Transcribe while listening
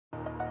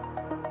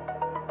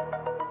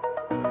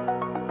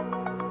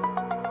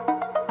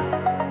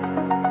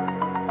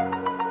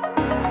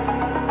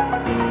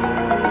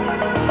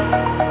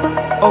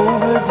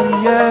over the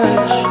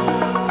edge.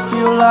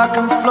 Feel like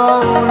I'm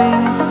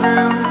floating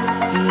through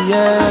the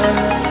air.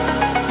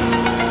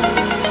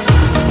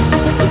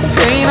 The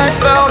pain I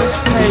felt is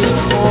paid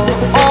for,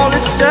 all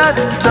is said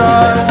and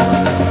done.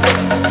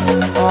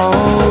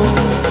 Oh,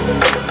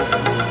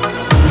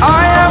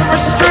 I am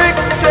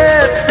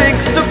restricted,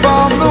 fixed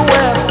upon the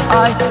web.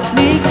 I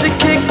need to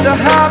kick the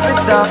habit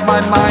that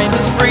my mind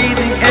is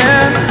breathing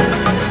in.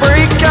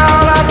 Break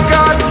out, I've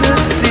got to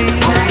see.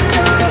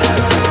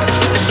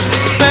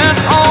 Spent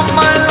all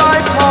my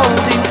life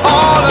holding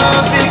all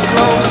of it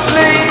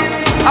closely.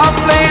 I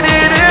played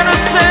it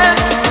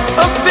innocent,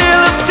 a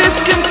feel of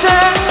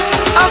discontent.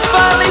 I'm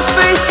finally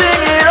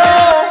facing it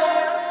all,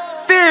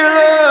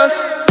 fearless.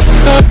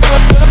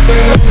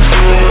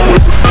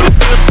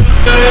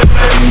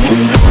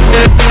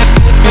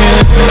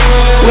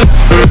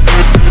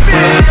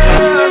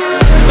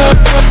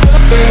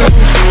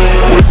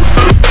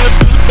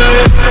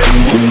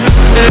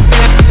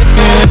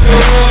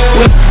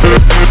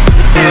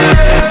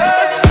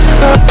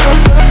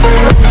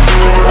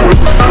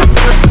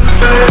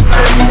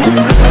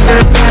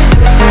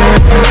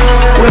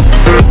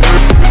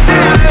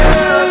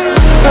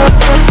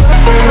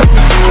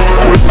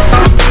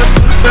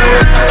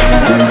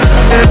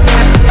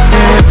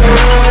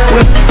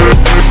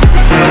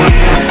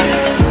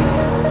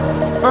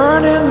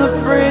 Burning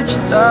the bridge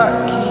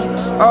that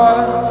keeps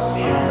us.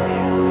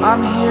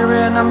 I'm here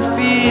and I'm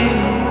feeling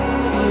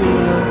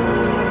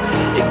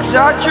fearless.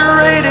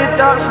 Exaggerated,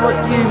 that's what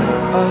you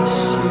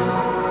assume.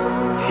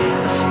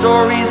 The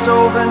story's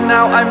over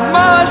now, I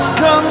must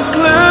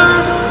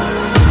conclude.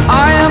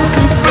 I am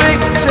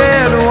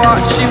conflicted,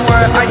 watching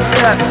where I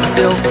step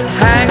still,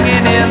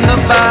 hanging in the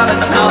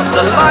balance. Not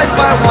the life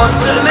I want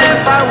to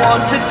live, I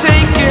want to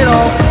take it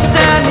all.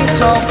 Standing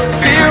tall,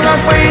 fear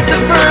outweighed the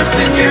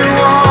person you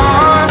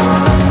are.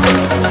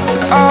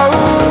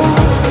 Oh,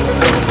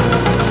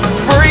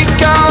 break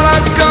out,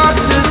 I've got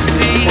to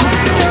see.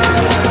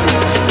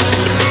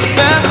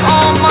 Spent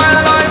all my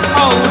life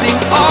holding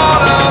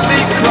all of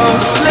it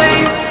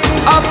closely.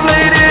 I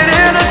played it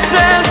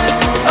innocent,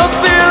 a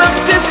feel of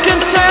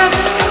discontent.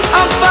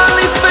 I'm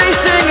finally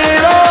facing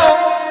it all,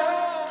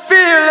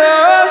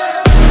 fearless.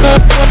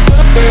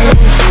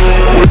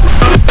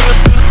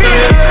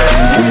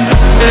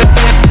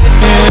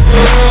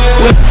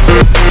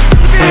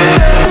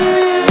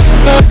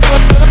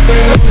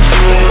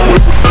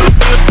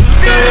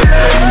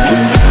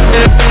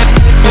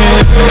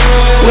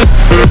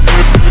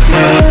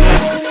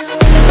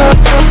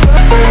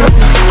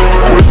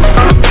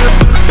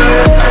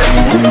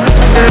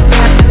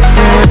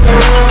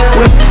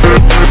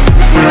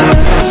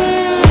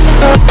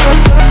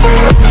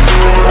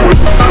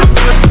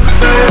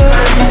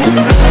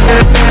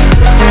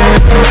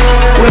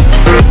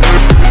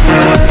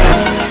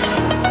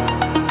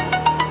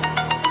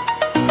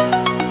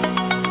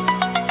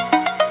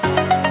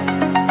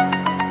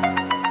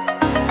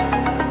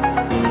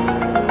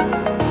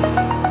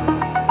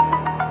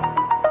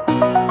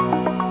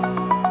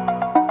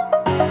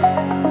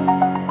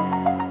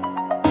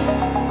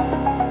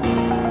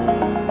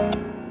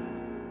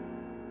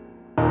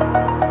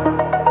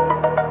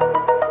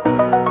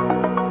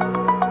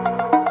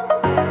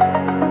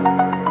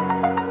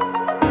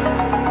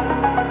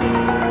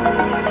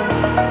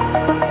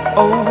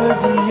 Over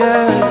the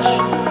edge,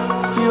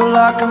 feel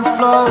like I'm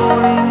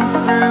floating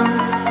through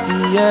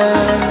the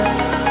air.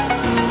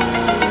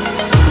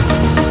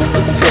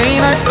 The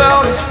pain I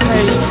felt is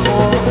paid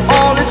for,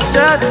 all is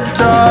said and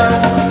done.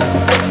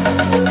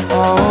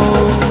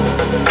 Oh,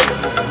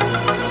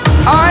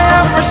 I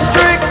am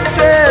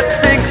restricted,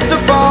 fixed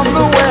upon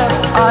the web.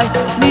 I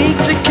need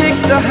to kick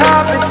the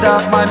habit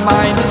that my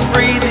mind is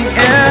breathing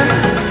in.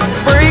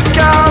 Break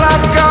out,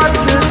 I've got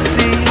to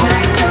see.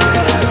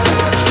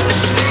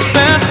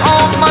 Spent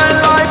all my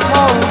life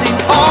holding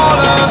all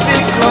of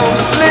it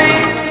closely.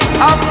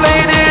 I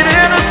played it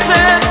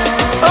innocent,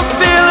 a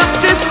feel of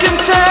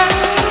discontent.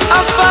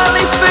 I'm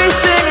finally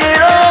facing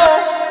it all,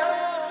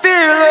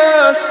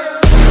 fearless.